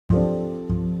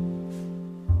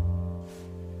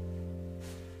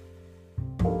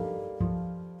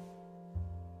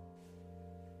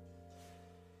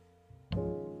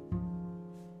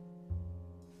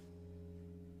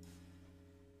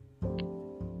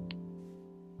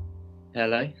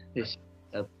Hello, this is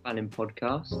a planning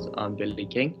podcast. I'm Billy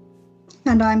King.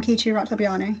 And I'm Kichi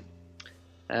Ratlabiani.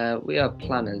 We are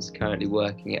planners currently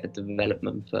working at a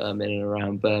development firm in and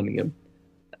around Birmingham.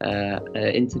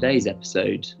 In today's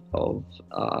episode of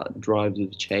our Drives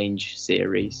of Change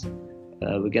series,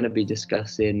 we're going to be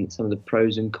discussing some of the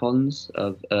pros and cons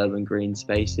of urban green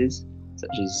spaces,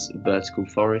 such as vertical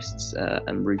forests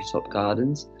and rooftop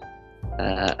gardens,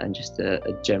 and just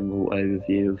a general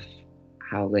overview of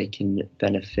how they can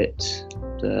benefit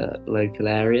the local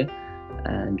area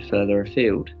and further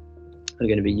afield. We're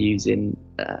going to be using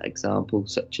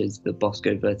examples such as the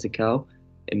Bosco Verticale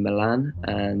in Milan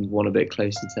and one a bit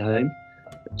closer to home,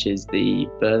 which is the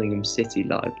Birmingham City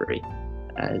Library,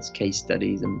 as case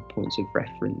studies and points of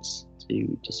reference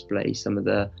to display some of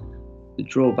the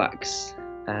drawbacks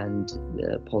and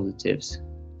the positives.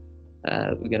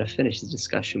 We're going to finish the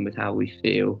discussion with how we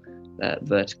feel that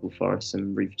vertical forests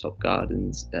and rooftop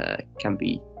gardens can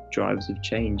be drivers of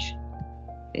change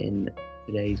in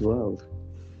today's world.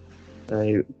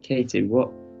 So, Katie, what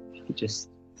if you could just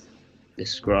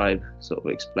describe, sort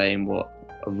of explain what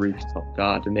a rooftop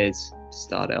garden is to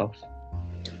start it off?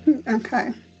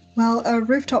 Okay. Well, a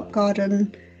rooftop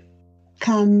garden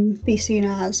can be seen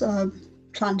as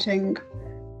planting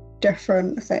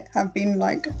different things have been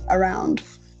around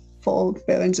for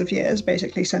billions of years,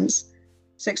 basically since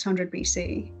 600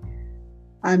 BC,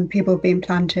 and people have been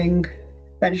planting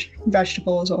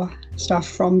vegetables or stuff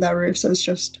from their roofs as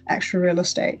just extra real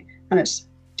estate, and it's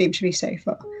deemed to be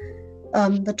safer.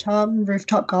 The term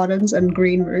rooftop gardens and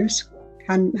green roofs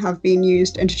can have been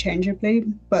used interchangeably,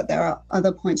 but there are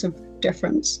other points of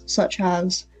difference, such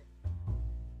as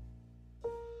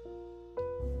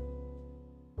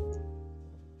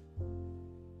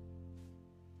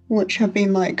which have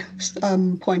been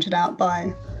pointed out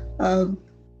by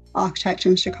architect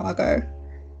in Chicago.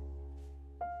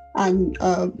 And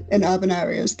in urban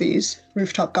areas, these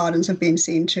rooftop gardens have been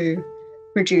seen to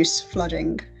reduce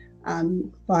flooding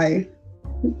and by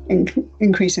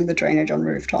increasing the drainage on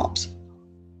rooftops.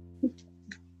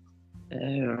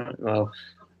 Well,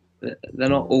 they're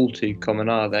not all too common,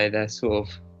 are they? They're sort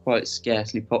of quite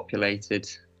scarcely populated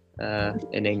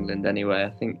in England anyway. I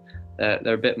think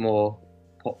they're a bit more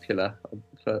popular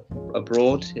for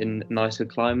abroad in nicer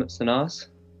climates than ours.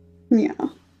 Yeah.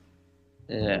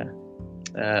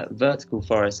 Vertical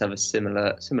forests have a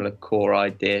similar core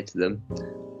idea to them.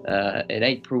 In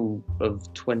April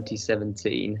of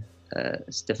 2017,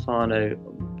 Stefano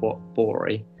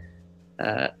Bori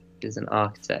is an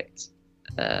architect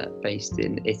based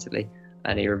in Italy,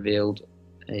 and he revealed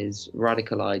his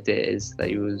radical ideas that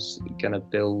he was going to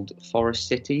build forest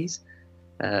cities,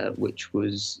 which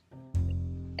was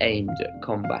aimed at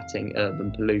combating urban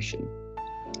pollution.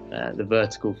 The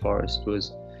vertical forest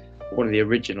was one of the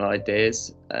original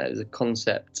ideas. It was a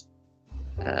concept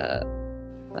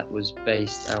that was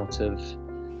based out of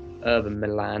urban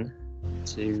Milan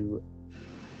to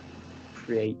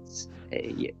create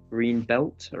a green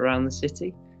belt around the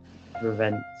city to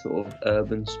prevent sort of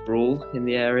urban sprawl in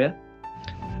the area.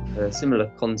 A similar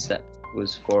concept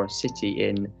was for a city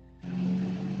in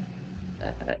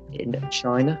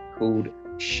China called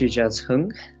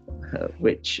Shijiazhuang,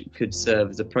 which could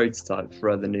serve as a prototype for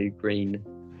other new green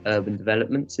urban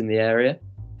developments in the area,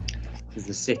 because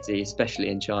the city, especially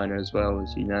in China as well,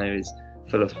 as you know, is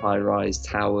full of high-rise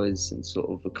towers and sort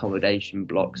of accommodation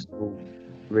blocks, all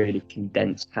really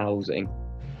condensed housing,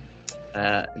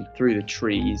 and through the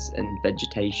trees and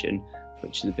vegetation,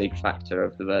 which is a big factor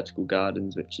of the vertical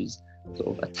gardens, which is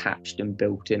sort of attached and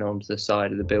built in onto the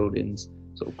side of the buildings,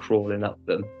 sort of crawling up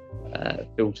them,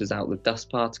 filters out the dust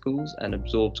particles and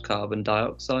absorbs carbon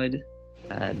dioxide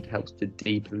and helps to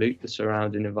depollute the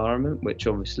surrounding environment, which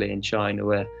obviously in China,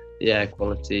 where the air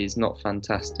quality is not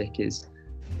fantastic, is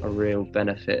a real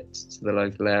benefit to the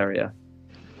local area.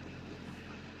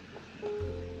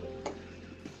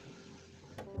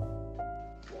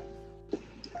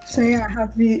 So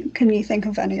can you think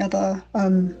of any other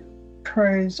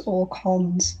pros or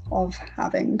cons of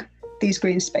having these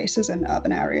green spaces in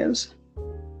urban areas?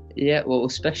 Yeah, well,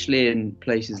 especially in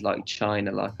places like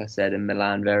China, like I said, in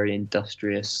Milan, very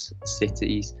industrious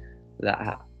cities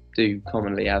that do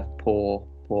commonly have poor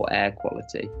air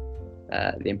quality.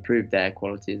 The improved air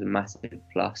quality is a massive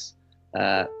plus,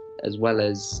 as well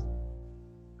as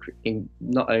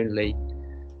not only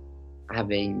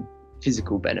having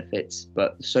physical benefits,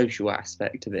 but the social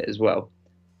aspect of it as well.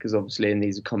 Because obviously in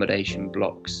these accommodation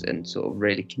blocks and sort of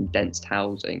really condensed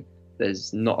housing,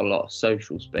 there's not a lot of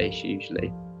social space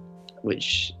usually,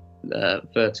 which the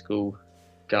vertical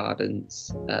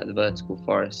gardens, the vertical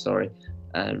forest,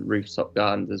 and rooftop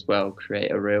gardens as well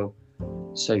create a real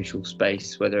social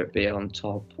space, whether it be on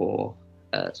top or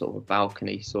sort of a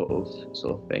balcony sort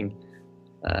of thing.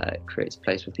 It creates a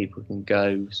place where people can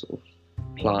go, sort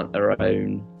of plant their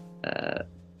own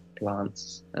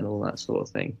plants and all that sort of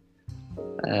thing.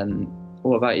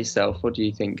 What about yourself? What do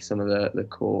you think some of the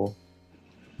core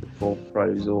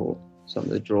pros or some of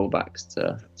the drawbacks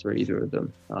to either of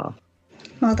them are?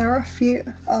 Well, there are a few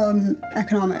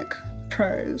economic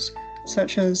pros,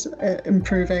 such as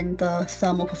improving the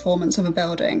thermal performance of a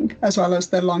building, as well as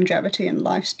the longevity and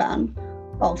lifespan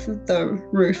of the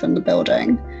roof and the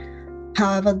building.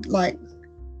 However, like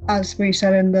as we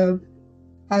said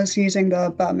as using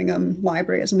the Birmingham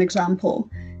Library as an example,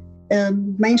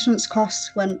 maintenance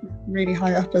costs went really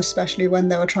high up, especially when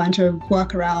they were trying to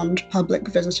work around public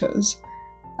visitors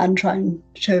and trying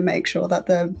to make sure that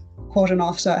they're cordon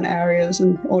off certain areas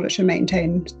in order to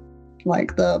maintain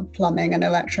like the plumbing and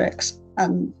electrics.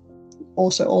 And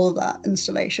also all of that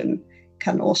installation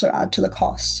can also add to the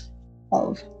cost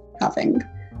of having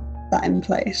that in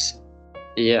place.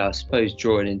 Yeah, I suppose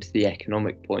drawing into the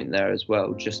economic point there as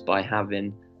well, just by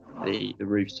having the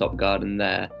rooftop garden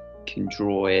there can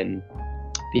draw in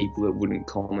people that wouldn't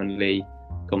commonly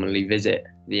visit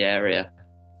the area.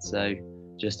 So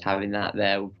just having that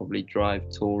there will probably drive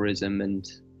tourism and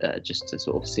just to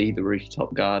sort of see the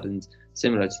rooftop gardens,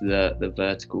 similar to the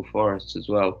vertical forests as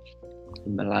well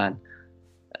in Milan.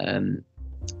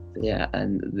 Yeah,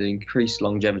 and the increased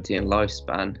longevity and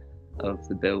lifespan of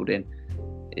the building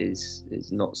is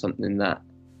not something that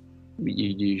you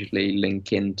usually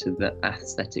link into the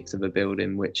aesthetics of a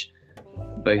building, which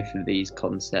both of these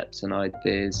concepts and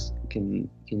ideas can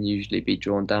usually be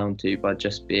drawn down to by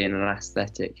just being an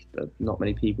aesthetic. But not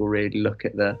many people really look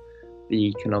at the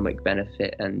economic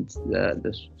benefit and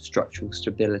the structural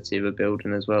stability of a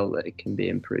building as well, that it can be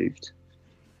improved.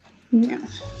 Yeah.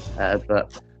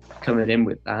 But coming in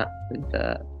with that,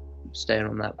 staying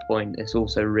on that point, it's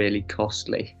also really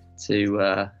costly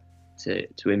to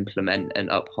implement and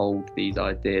uphold these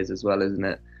ideas as well, isn't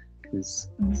it? Because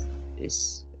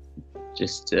it's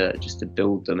just to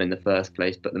build them in the first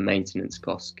place, but the maintenance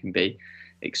costs can be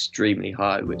extremely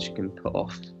high, which can put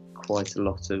off quite a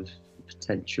lot of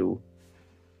potential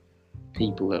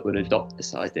people that would adopt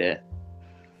this idea.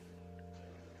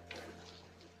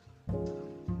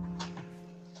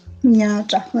 Yeah,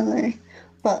 definitely.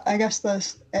 But I guess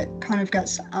it kind of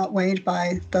gets outweighed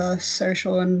by the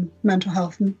social and mental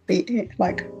health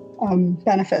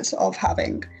benefits of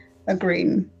having a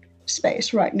green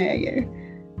space right near you.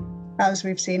 As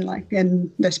we've seen, like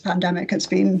in this pandemic, it's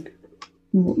been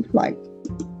like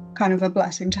kind of a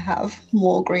blessing to have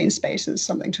more green spaces,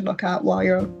 something to look at while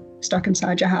you're stuck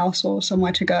inside your house or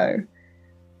somewhere to go.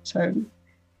 So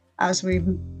as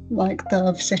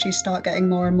the cities start getting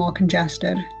more and more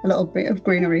congested, a little bit of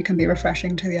greenery can be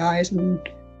refreshing to the eyes and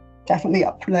definitely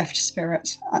uplift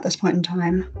spirits at this point in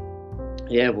time.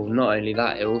 Yeah, well, not only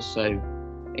that, it also,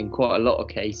 in quite a lot of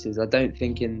cases, I don't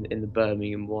think in the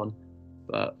Birmingham one,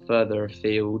 but further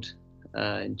afield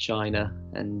in China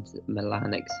and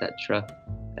Milan, etc.,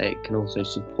 it can also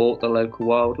support the local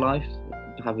wildlife,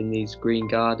 having these green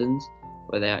gardens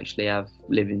where they actually have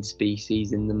living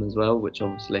species in them as well, which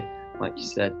obviously, like you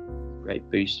said, great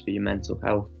boost for your mental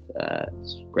health.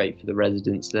 It's great for the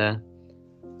residents there.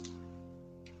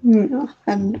 Yeah,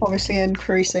 and obviously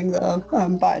increasing the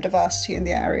biodiversity in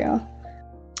the area.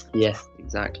 Yes,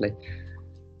 exactly.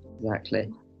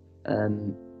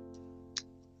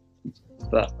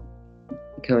 But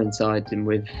coinciding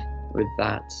with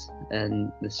that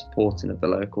and the supporting of the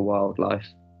local wildlife,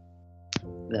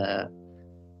 the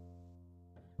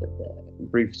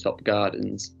rooftop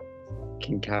gardens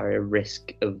can carry a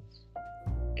risk of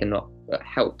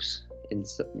helps in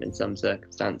some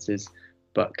circumstances,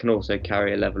 but can also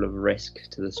carry a level of risk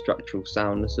to the structural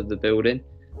soundness of the building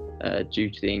due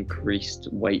to the increased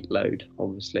weight load.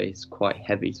 Obviously, it's quite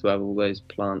heavy to have all those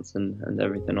plants and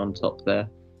everything on top there.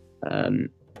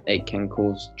 It can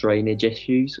cause drainage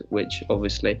issues, which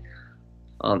obviously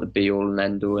aren't the be all and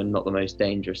end all and not the most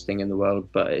dangerous thing in the world,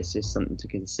 but it's just something to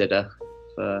consider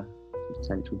for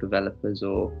potential developers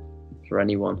or for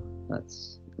anyone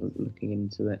that's looking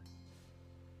into it.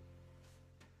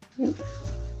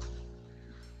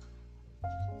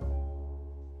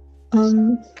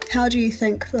 How do you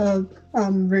think the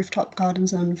rooftop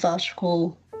gardens and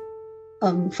vertical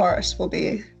forests will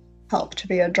help to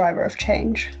be a driver of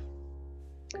change?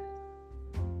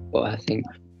 Well, I think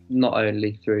not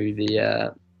only through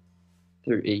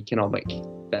through economic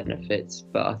benefits,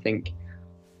 but I think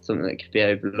something that could be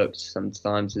overlooked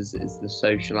sometimes is the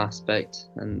social aspect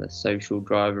and the social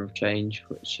driver of change,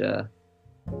 which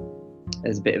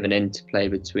there's a bit of an interplay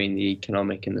between the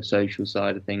economic and the social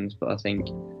side of things, but I think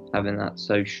having that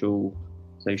social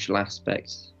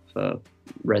aspect for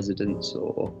residents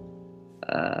or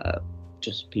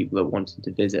just people that wanted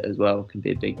to visit as well can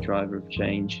be a big driver of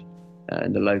change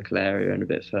in the local area and a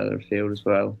bit further afield as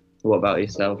well. What about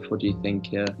yourself? What do you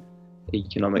think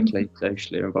economically,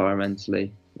 socially, or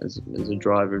environmentally as a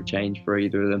driver of change for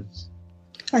either of them?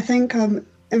 I think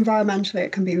environmentally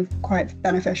it can be quite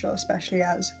beneficial, especially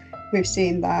as we've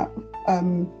seen that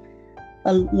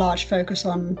a large focus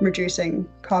on reducing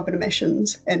carbon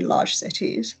emissions in large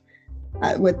cities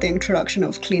with the introduction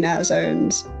of clean air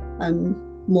zones and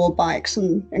more bikes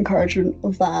and encouragement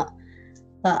of that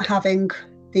having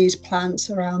these plants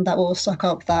around that will suck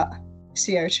up that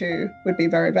CO2 would be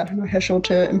very beneficial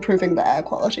to improving the air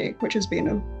quality, which has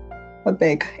been a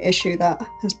big issue that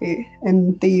has been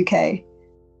in the UK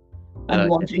and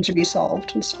wanting to be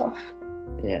solved and stuff.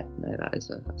 Yeah, no, that's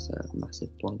a massive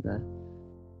point there.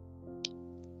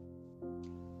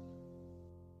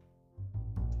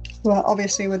 Well,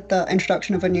 obviously with the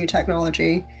introduction of a new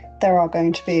technology, there are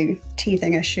going to be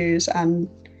teething issues, and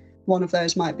one of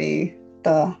those might be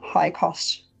the high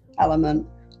cost element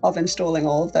of installing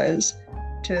all of those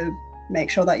to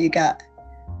make sure that you get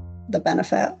the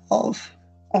benefit of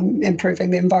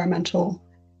improving the environmental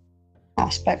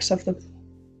aspects of the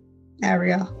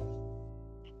area.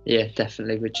 Yeah,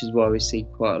 definitely, which is why we see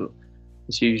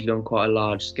it's usually on quite a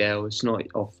large scale. It's not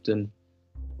often,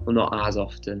 or not as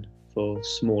often, for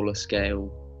smaller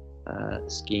scale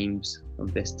schemes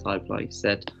of this type, like you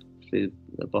said. The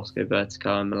Bosco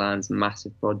Vertical in Milan's a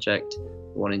massive project,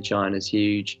 the one in China is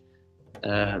huge.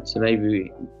 So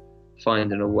maybe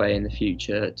finding a way in the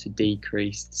future to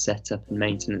decrease the setup and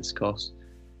maintenance costs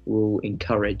will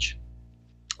encourage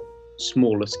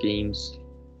smaller schemes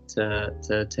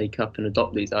to take up and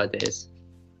adopt these ideas.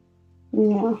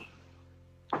 Yeah.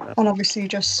 And obviously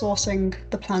just sourcing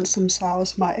the plants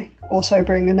themselves might also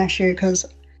bring an issue, because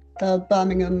the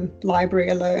Birmingham Library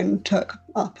alone took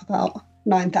up about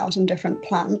 9,000 different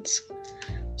plants.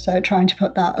 So trying to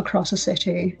put that across a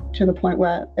city to the point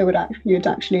where you'd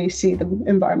actually see the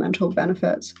environmental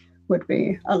benefits would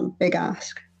be a big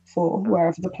ask for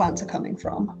wherever the plants are coming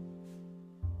from.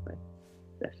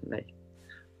 Definitely.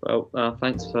 Well,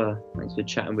 thanks for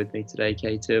chatting with me today,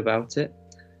 K2, about it.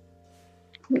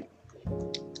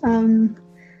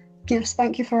 Yes,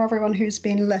 thank you for everyone who's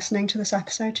been listening to this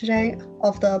episode today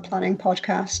of the Planning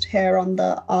Podcast here on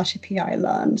the RTPI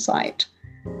Learn site.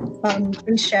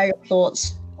 Please share your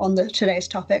thoughts on today's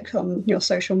topic on your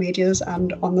social medias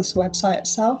and on this website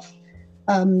itself.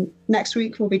 Next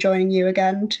week we'll be joining you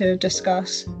again to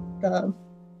discuss the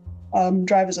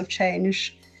drivers of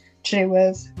change to do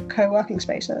with co-working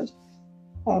spaces.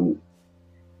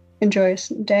 Enjoy your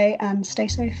day and stay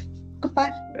safe.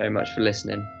 Goodbye. Very much for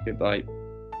listening. Goodbye.